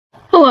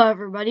Hello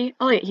everybody,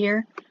 Elliot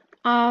here.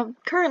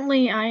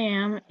 Currently I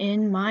am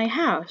in my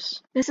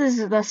house. This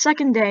is the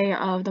second day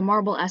of the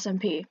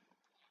MarbleMP.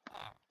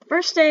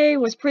 First day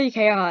was pretty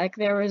chaotic.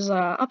 There was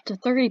up to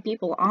 30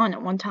 people on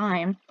at one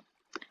time,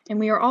 and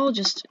we were all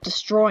just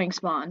destroying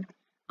spawn.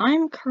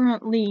 I'm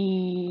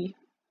currently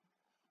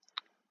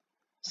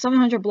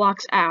 700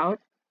 blocks out.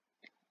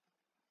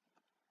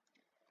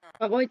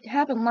 But what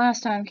happened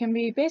last time can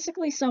be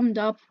basically summed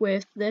up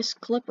with this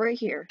clip right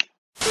here.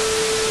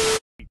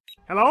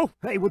 Hello?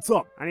 Hey, what's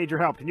up? I need your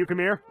help. Can you come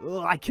here?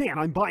 I can't.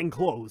 I'm buying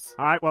clothes.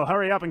 Alright, well,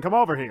 hurry up and come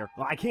over here.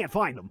 I can't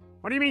find them.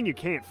 What do you mean you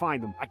can't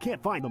find them? I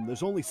can't find them.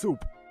 There's only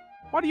soup.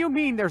 What do you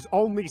mean there's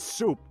only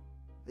soup?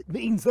 It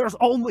means there's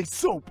only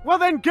soup. Well,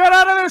 then get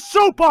out of the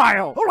soup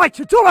aisle! Alright,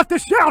 you don't have to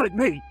shout at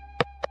me!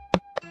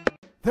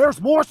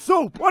 There's more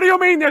soup! What do you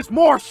mean there's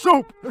more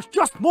soup? There's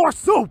just more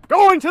soup!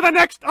 Go into the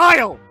next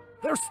aisle!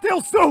 There's still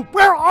soup!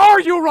 Where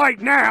are you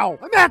right now?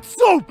 I'm at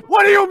soup!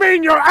 What do you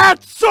mean you're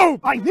at soup?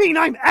 I mean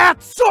I'm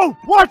at soup!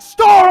 What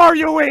store are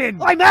you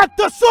in? I'm at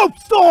the soup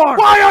store!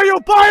 Why are you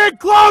buying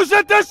clothes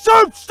at the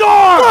soup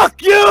store?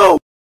 Fuck you!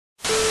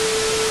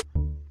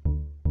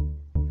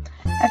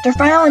 After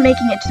finally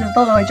making it to the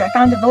village, I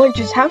found the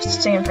villager's house to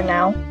stay in for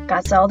now,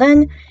 got settled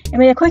in, and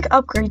made a quick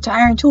upgrade to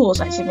iron tools,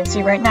 as you can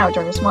see right now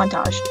during this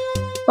montage.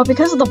 But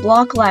because of the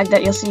block lag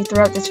that you'll see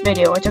throughout this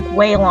video, it took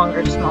way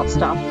longer to smelt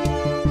stuff.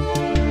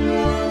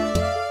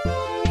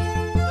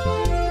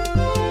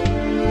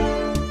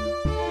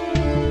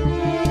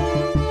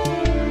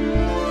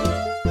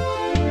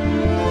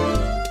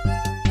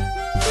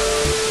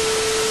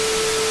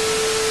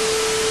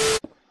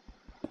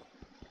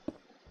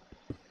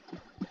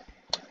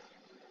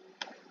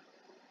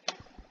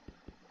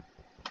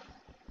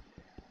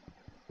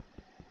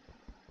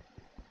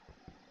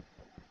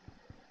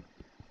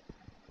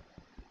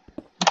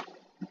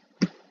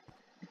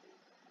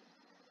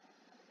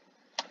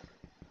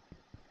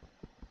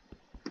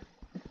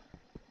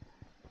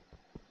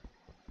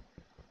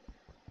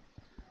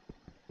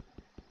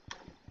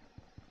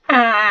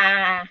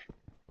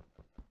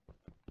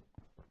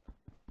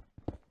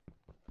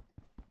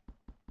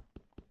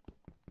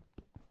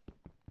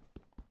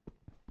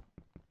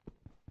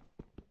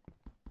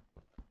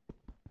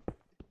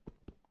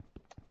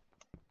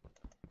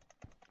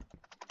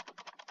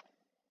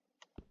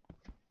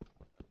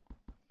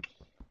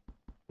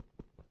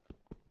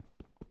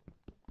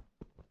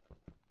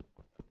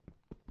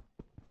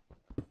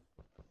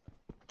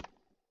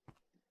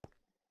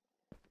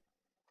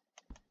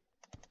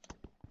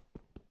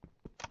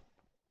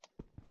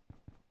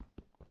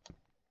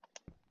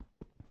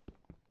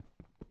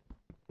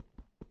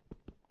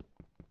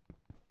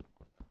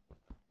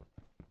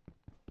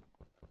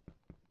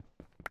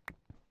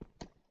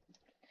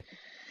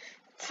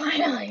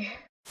 Finally.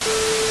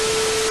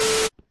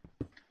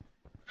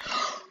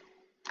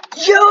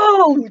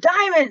 Yo!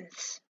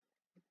 Diamonds!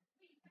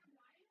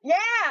 Yeah!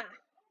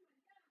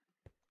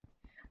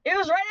 It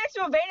was right next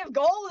to a vein of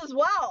gold as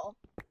well.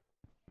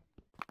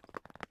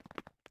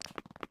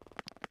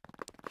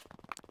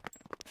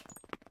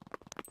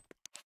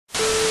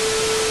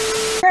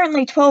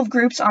 Currently 12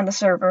 groups on the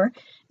server,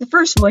 the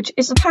first of which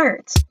is the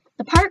Pirates.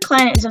 The Pirate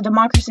Clan is a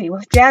democracy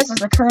with Jazz as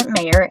the current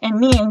mayor and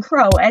me and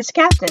Crow as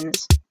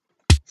captains.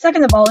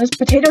 Second of all is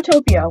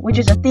Potatotopia, which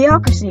is a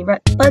theocracy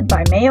led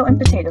by Mayo and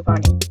Potato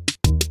Bunny.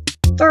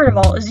 Third of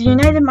all is the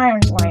United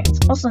Miners Alliance,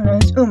 also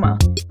known as UMA,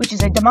 which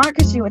is a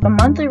democracy with a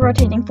monthly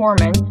rotating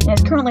foreman and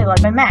is currently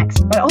led by Max,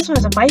 but also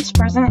has a vice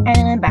president and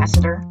an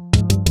ambassador.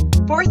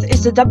 Fourth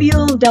is the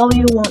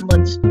WLW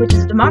Woodlands, which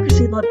is a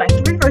democracy led by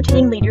 3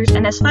 rotating leaders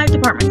and has 5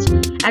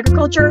 departments: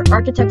 agriculture,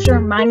 architecture,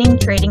 mining,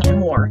 trading,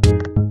 and war.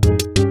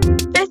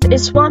 Fifth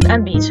is Swamp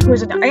MBs, who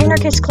is an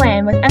anarchist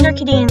clan with Ender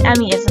Kitty and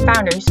Emmy as the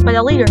founders, but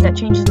a leader that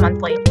changes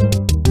monthly.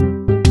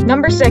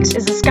 Number 6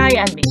 is the Sky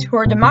MBs, who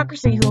are a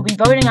democracy who will be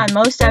voting on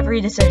most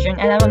every decision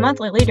and have a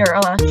monthly leader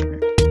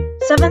election.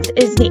 7th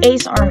is the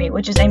Ace Army,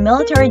 which is a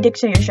military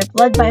dictatorship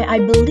led by, I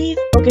believe,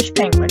 Bookish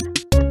Penguin.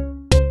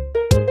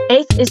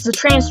 8th is the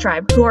Trans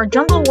Tribe, who are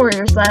jungle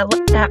warriors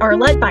that are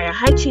led by a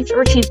high chief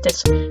or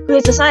chiefess, who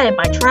is decided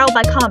by trial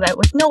by combat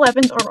with no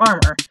weapons or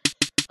armor.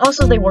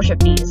 Also, they worship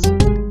bees.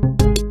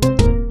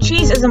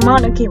 Cheese is a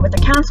monarchy with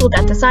a council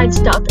that decides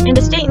stuff, and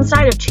the state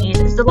inside of Cheese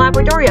is the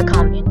Labradoria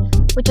commune,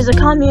 which is a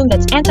commune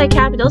that's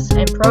anti-capitalist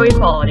and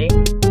pro-equality.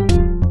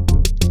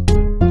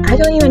 I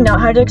don't even know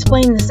how to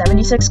explain the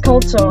 76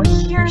 cult, so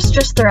here's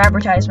just their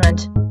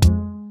advertisement.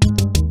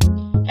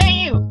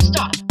 Hey you,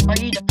 stop! Are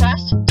you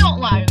depressed? Don't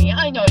lie to me,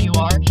 I know you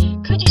are.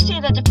 Could you say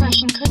that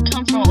depression could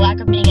come from a lack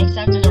of being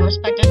accepted or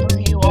respected for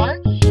who you are?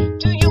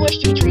 Do you wish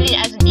to be treated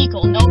as an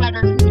equal, no matter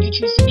who you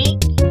choose to be?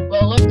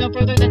 Well, look no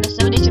further than the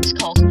 76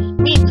 cult.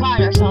 We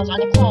pride ourselves on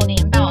equality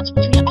and balance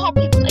between all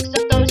peoples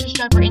except those who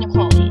strive for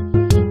inequality.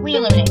 We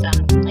eliminate them.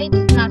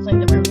 It's not something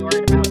that we're really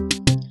worried about.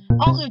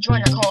 All who join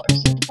our cult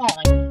receive the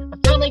following: a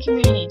friendly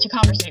community to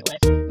conversate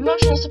with,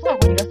 emotional support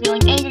when you're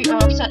feeling angry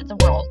or upset at the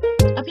world,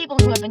 a people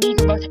who have a need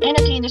for both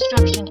anarchy and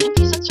destruction, and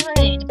peace and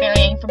serenity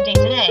varying from day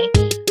to day,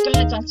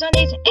 donuts on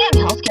Sundays, and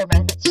healthcare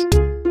benefits.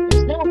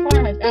 There's no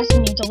requirement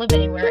asking you to live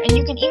anywhere, and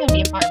you can even be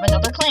a part of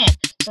another clan.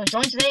 So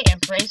join today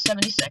and praise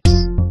 76.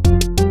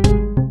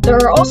 There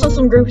are also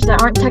some groups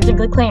that aren't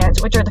technically clans,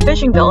 which are the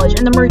Fishing Village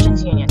and the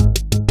Merchants Union.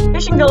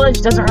 Fishing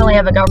Village doesn't really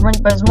have a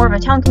government, but is more of a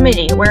town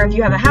committee, where if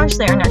you have a house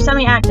there and are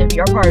semi-active,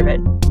 you're part of it.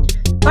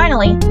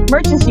 Finally,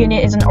 Merchants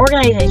Union is an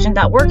organization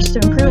that works to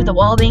improve the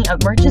well-being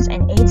of merchants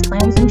and aids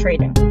clans in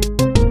trading.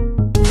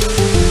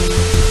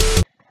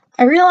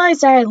 I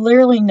realized I had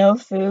literally no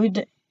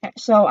food,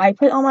 so I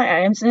put all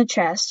my items in a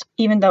chest,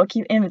 even though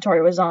keep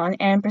inventory was on,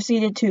 and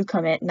proceeded to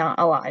commit not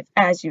alive,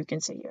 as you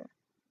can see here.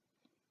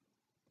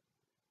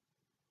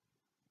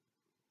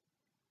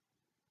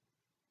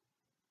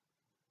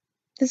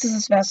 This is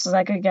as fast as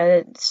I could get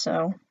it,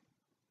 so...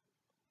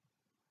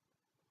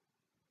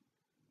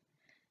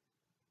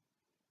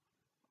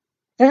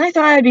 Then I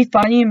thought I'd be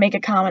funny and make a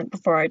comment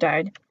before I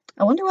died.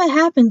 I wonder what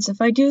happens if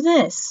I do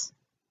this.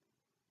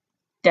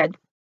 Dead.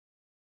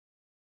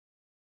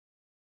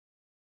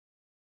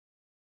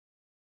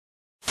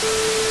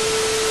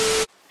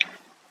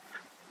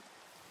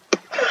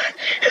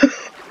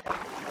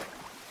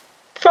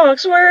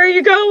 Fox, where are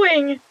you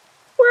going?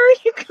 Where are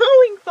you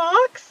going,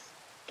 Fox?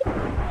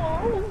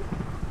 Oh.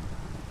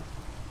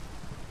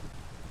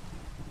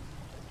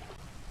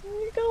 Where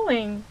are you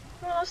going?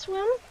 You wanna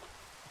swim?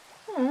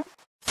 Oh.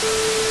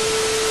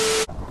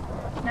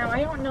 Now,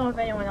 I don't know if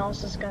anyone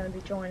else is going to be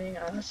joining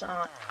us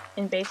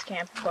in base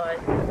camp, but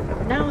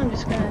for now I'm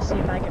just going to see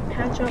if I can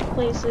patch up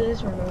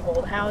places, remove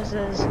old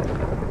houses,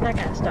 that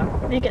kind of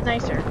stuff. Make it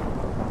nicer.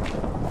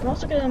 I'm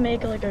also going to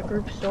make like a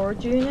group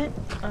storage unit,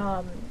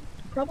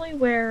 probably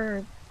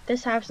where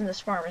this house and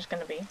this farm is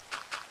going to be.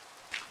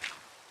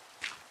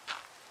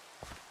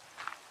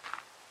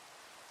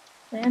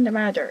 And I'm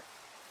out of dirt.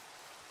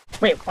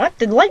 Wait, what?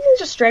 Did lightning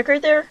just strike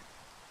right there?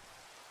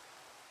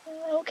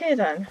 Okay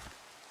then.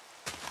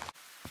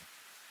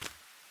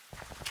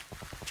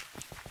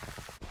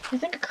 I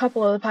think a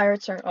couple of the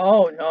pirates are-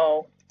 oh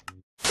no.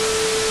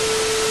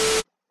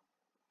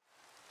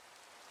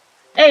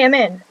 Hey, I'm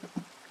in!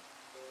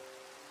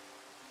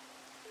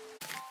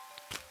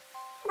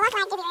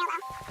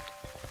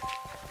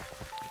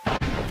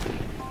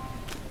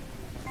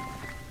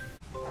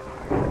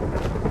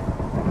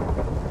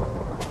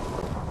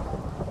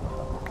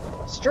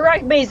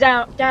 Strike me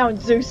down,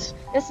 Zeus!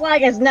 This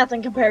lag is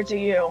nothing compared to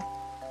you.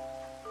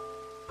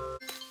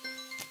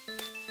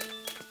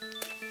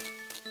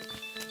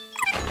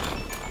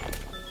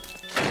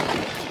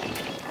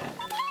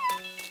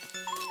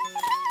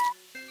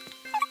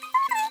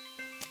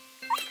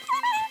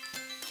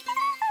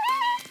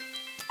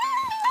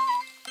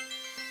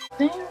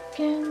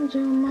 Thinking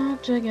too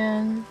much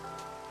again,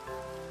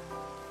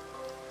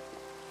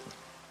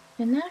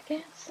 and I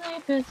can't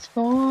sleep, it's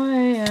 4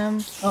 AM.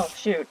 Oh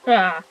shoot.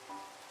 Ah.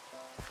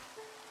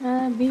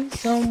 I'll be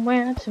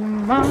somewhere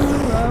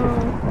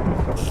tomorrow.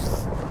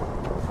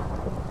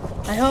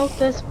 I hope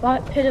the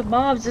spot pit of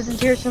mobs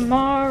isn't here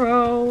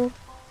tomorrow.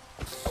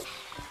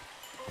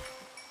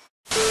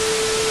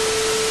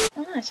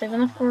 Oh nice, I have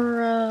enough for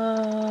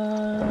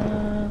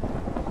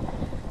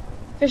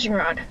fishing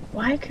rod.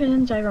 Why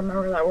couldn't I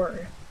remember that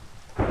word?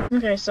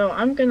 Okay, so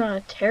I'm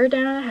gonna tear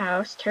down a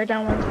house, tear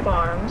down one of the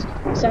farms,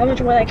 salvage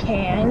what I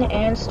can,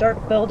 and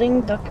start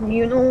building the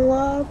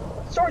communal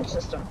storage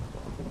system.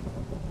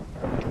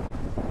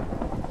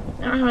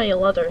 I don't have any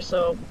leather,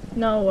 so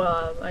no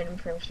item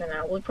frames for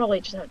now. We'll probably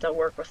just have to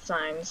work with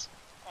signs.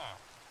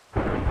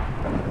 I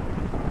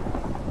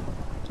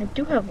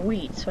do have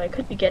wheat, so I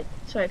could get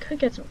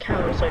some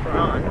cows later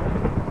on.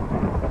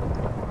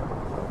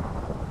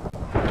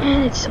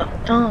 And it's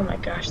oh my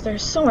gosh,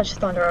 there's so much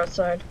thunder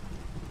outside.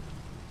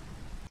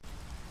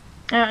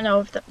 I don't know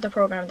if the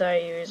program that I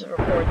use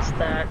records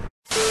that.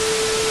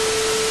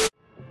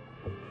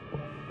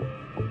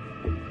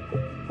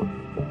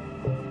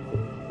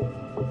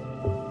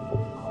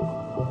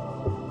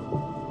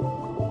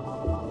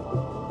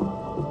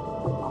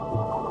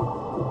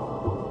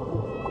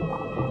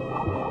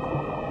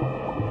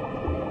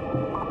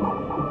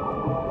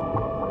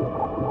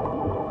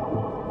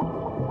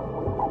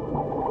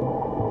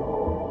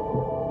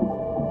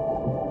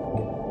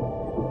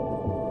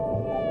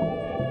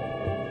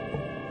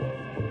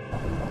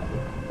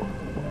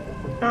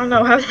 I don't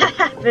know how that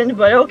happened,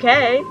 but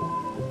okay.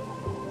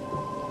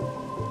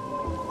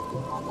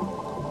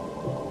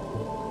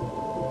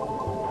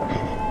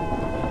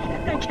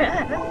 I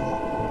guess.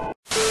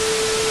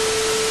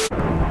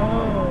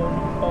 Oh.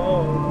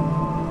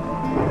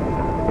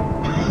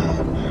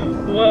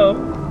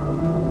 Whoa.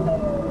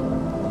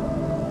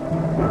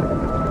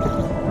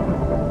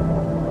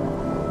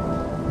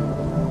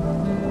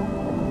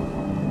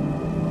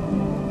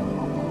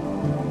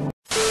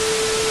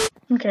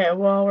 Okay,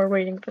 while we're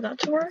waiting for that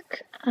to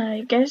work,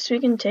 I guess we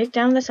can take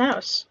down this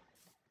house.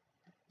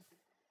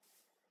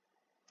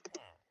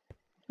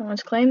 No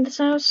one's claimed this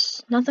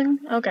house? Nothing?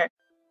 Okay.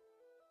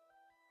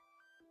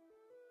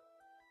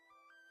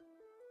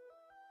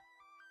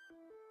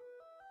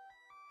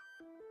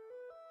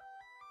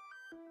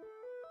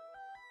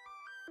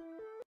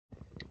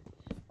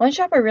 One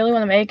shop I really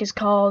want to make is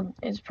probably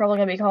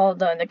going to be called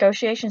the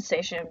Negotiation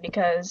Station,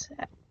 because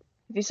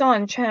if you saw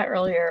in chat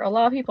earlier, a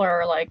lot of people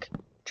are like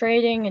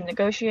trading and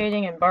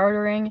negotiating and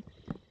bartering.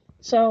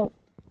 So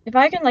if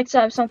I can like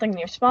set up something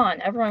near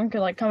spawn, everyone could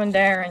like come in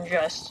there and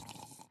just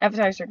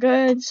advertise their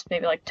goods,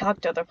 maybe like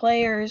talk to other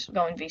players,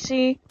 go in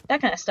VC,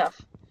 that kind of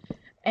stuff.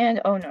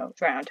 And oh no,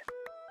 drowned.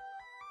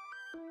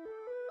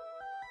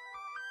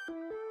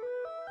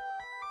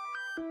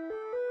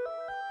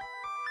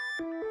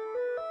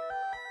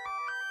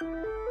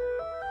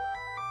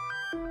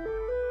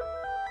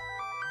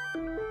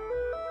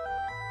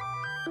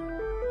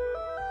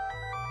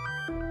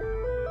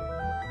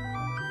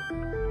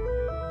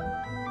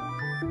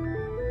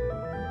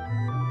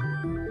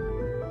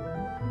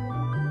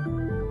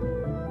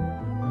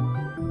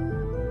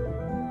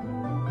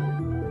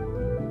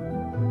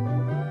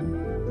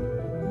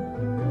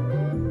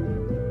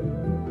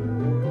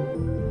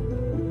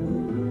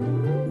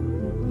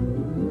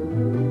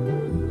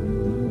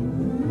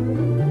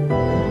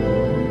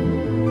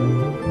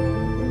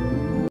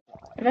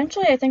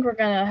 Eventually, I think we're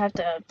gonna have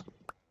to,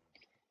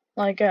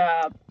 like,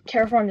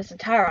 terraform this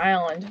entire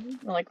island.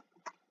 Like,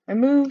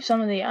 remove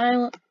some of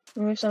the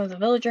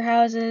villager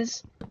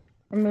houses,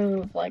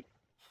 remove, like,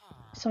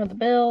 some of the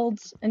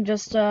builds, and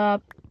just, we're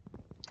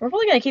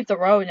probably gonna keep the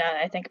road now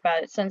that I think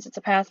about it, since it's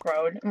a path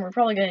road, and we're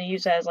probably gonna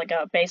use it as, like,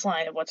 a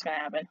baseline of what's gonna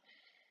happen.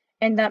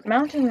 And that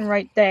mountain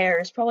right there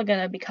is probably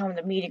gonna become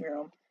the meeting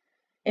room.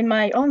 In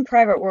my own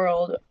private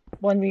world,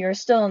 when we were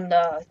still in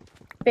the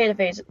beta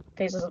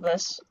phases of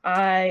this,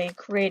 I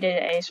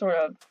created a sort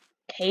of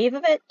cave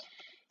of it.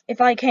 If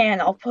I can,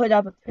 I'll put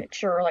up a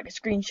picture or like a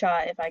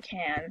screenshot if I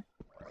can.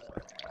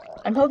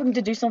 I'm hoping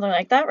to do something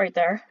like that right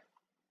there.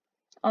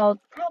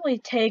 I'll probably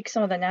take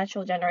some of the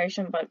natural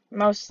generation, but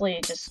mostly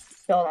just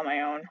build on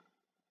my own.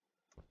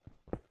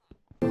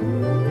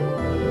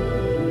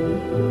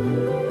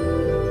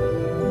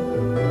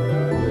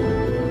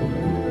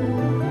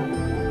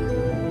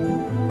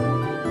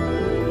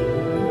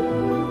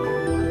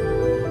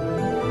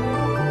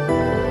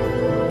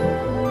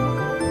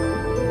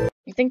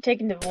 You think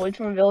taking the wood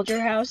from a villager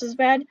house is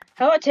bad?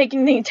 How about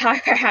taking the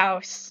entire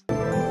house?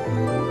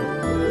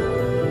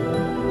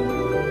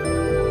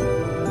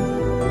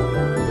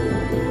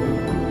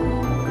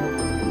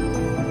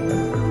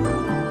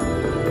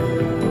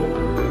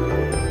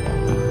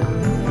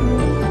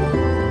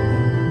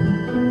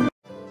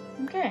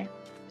 Okay,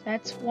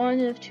 that's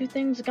one of two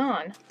things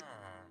gone.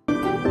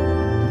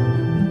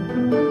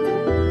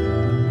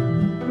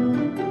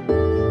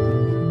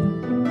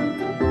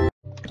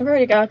 I've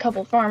already got a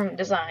couple farm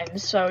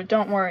designs, so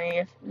don't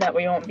worry that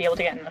we won't be able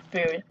to get enough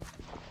food.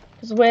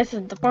 Because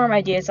with the farm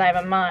ideas I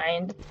have in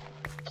mind,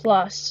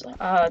 plus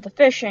the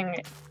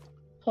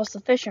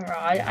fishing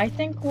rod, I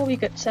think we'll be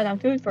good set on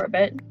food for a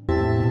bit.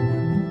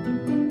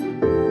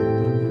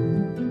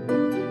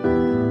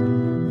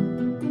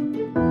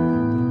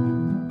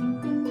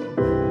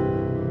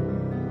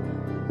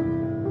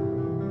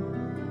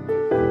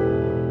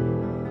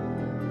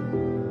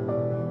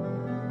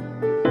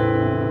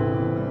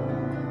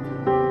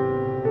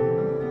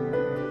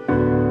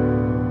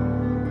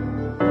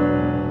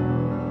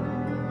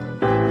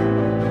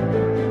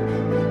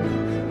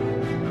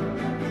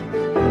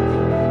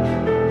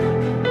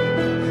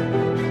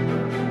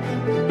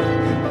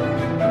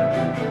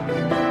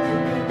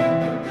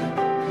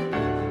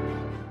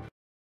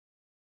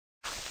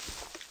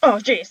 Oh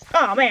jeez,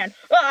 oh man,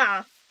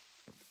 ah!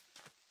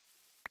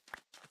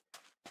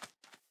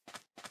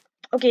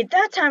 Okay,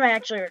 that time I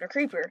actually heard a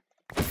creeper.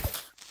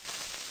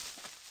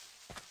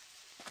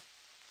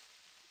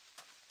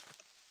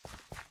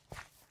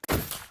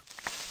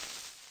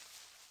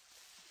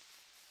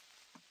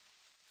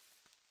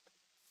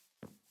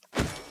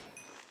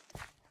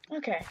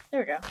 Okay, there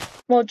we go.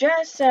 Well,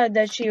 Jazz said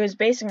that she was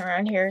basing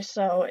around here,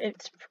 so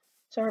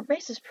her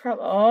base is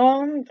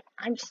probably.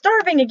 I'm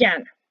starving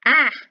again.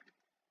 Ah.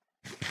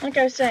 Like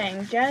I was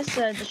saying, Jazz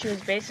said that she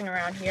was basing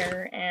around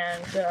here,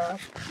 and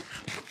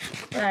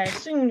what I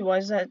assumed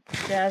was that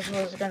Jazz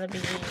was gonna be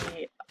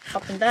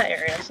up in that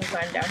area since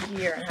I'm down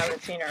here and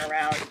haven't seen her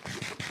around.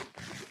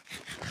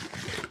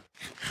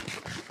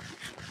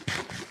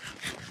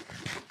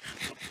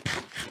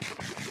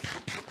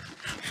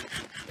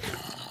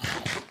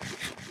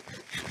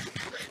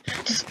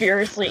 Just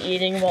furiously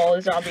eating while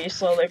the zombie is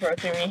slowly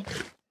approaching me.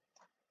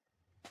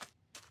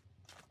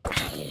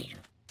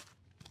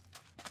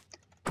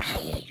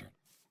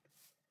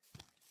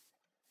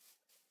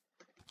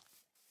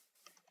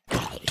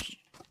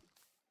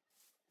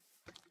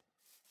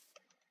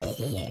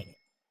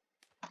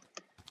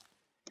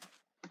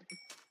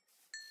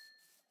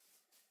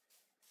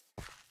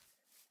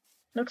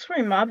 Looks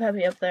pretty mob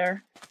heavy up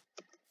there.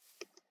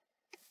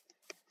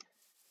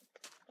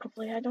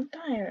 Hopefully I don't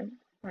die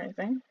or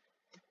anything.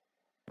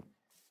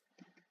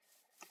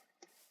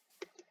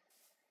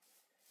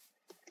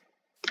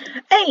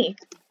 Hey!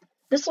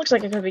 This looks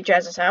like it could be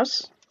Jazz's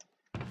house.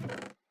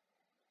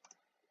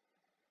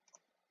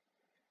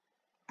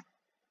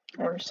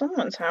 Or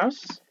someone's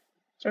house. Is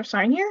there a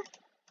sign here?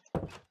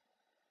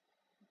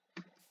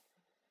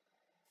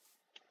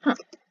 Huh.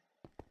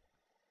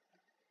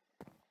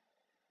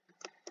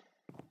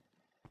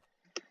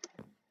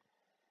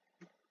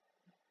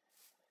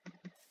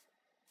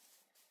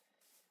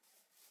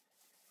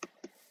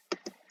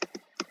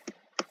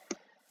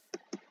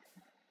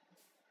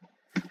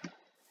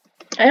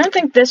 I don't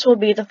think this will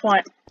be the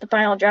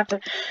final draft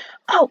of.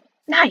 Oh,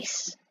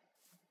 nice!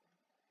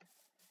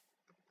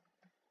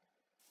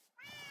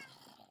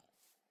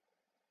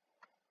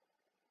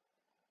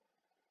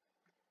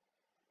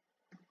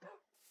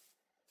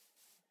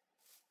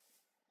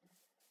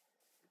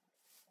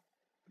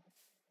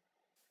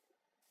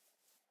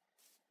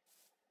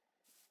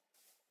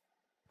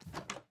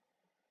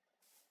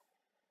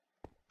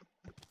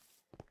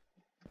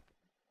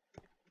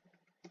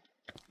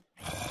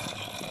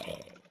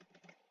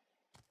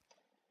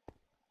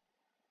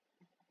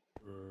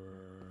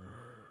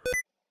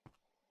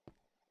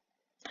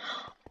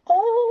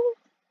 Oh,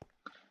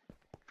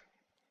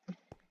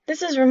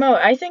 this is remote.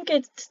 I think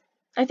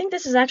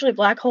this is actually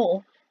Black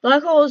Hole.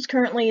 Black Hole is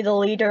currently the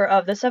leader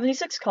of the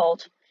 76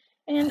 cult.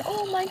 And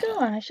oh my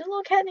gosh, a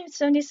little cat named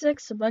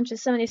 76, a bunch of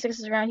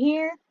 76s around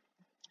here,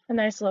 a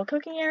nice little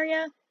cooking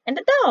area, and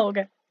a dog.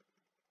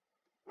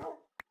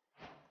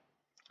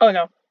 Oh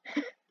no.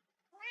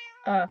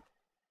 Hold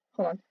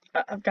on.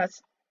 I've got.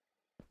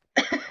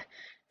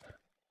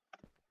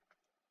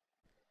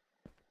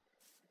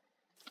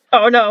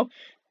 Oh no.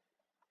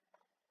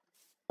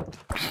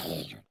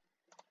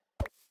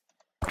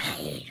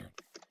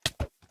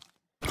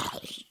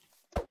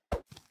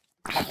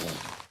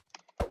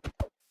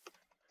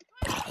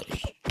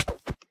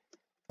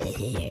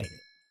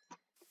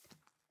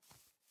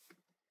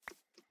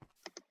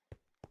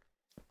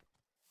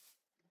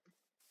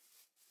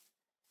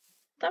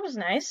 That was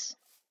nice.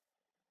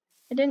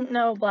 I didn't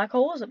know Black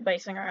Hole was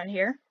basing around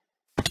here.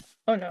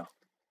 Oh no.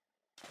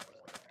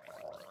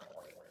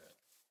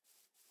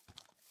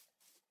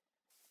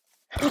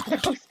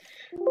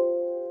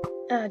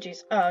 Oh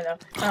jeez. Oh no.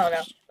 Oh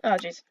no. Oh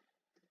jeez.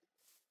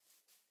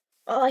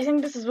 Well, I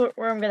think this is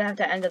where I'm gonna have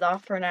to end it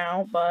off for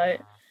now, but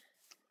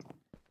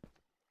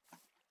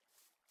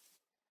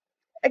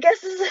I guess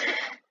this is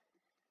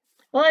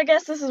well, I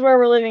guess this is where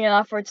we're leaving it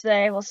off for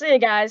today. We'll see you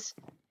guys.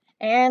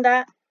 And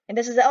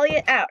this is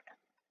Elliot out.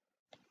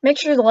 Make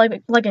sure to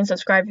like and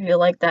subscribe if you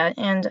like that.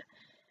 And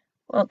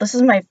well, this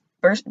is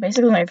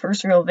basically my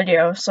first real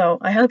video, so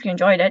I hope you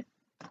enjoyed it.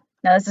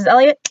 Now this is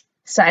Elliot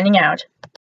signing out.